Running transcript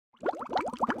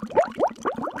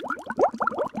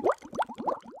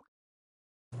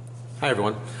Hi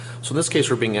everyone. So in this case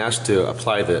we're being asked to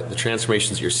apply the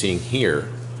transformations you're seeing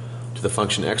here to the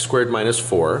function x squared minus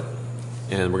 4,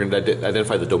 and we're going to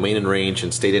identify the domain and range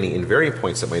and state any invariant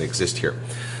points that might exist here.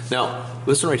 Now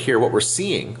listen right here, what we're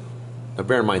seeing, now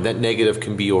bear in mind that negative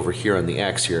can be over here on the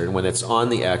x here, and when it's on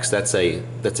the x that's a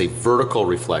vertical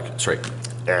reflection,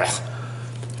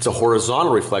 it's a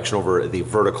horizontal reflection over the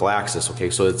vertical axis,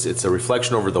 okay? So it's a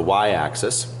reflection over the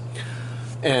y-axis.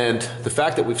 And the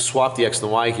fact that we've swapped the x and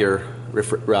the y here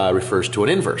refers to an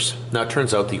inverse. Now it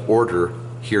turns out the order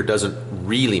here doesn't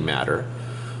really matter.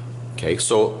 Okay,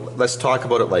 so let's talk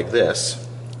about it like this.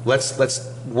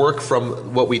 Let's work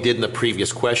from what we did in the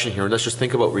previous question here, and let's just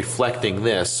think about reflecting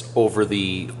this over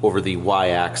the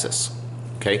y-axis.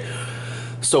 Okay,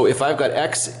 so if I've got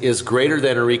x is greater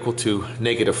than or equal to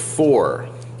 -4,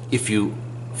 if you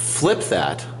flip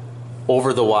that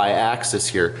over the y-axis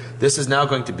here, this is now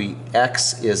going to be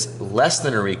x is less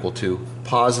than or equal to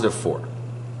 +4.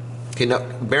 Okay, now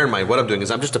bear in mind what I'm doing is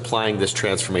I'm just applying this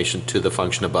transformation to the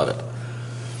function above it.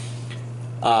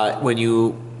 When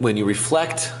you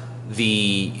reflect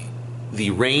the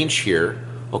range here,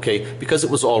 okay, because it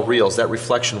was all reals, that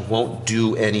reflection won't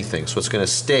do anything, so it's going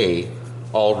to stay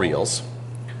all reals.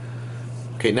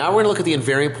 Okay, now we're going to look at the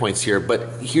invariant points here,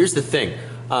 but here's the thing.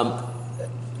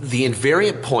 The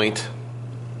invariant point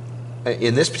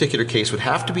in this particular case would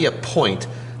have to be a point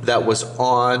that was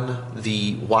on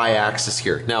the y-axis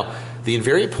here. Now, the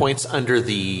invariant points under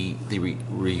the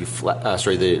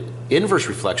inverse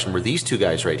reflection were these two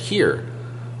guys right here.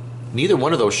 Neither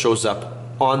one of those shows up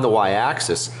on the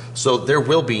y-axis, so there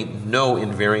will be no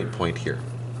invariant point here.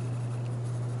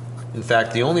 In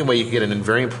fact, the only way you can get an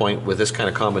invariant point with this kind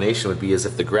of combination would be as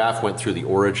if the graph went through the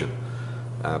origin.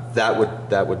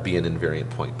 That would be an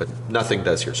invariant point, but nothing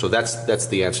does here. So that's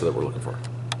the answer that we're looking for.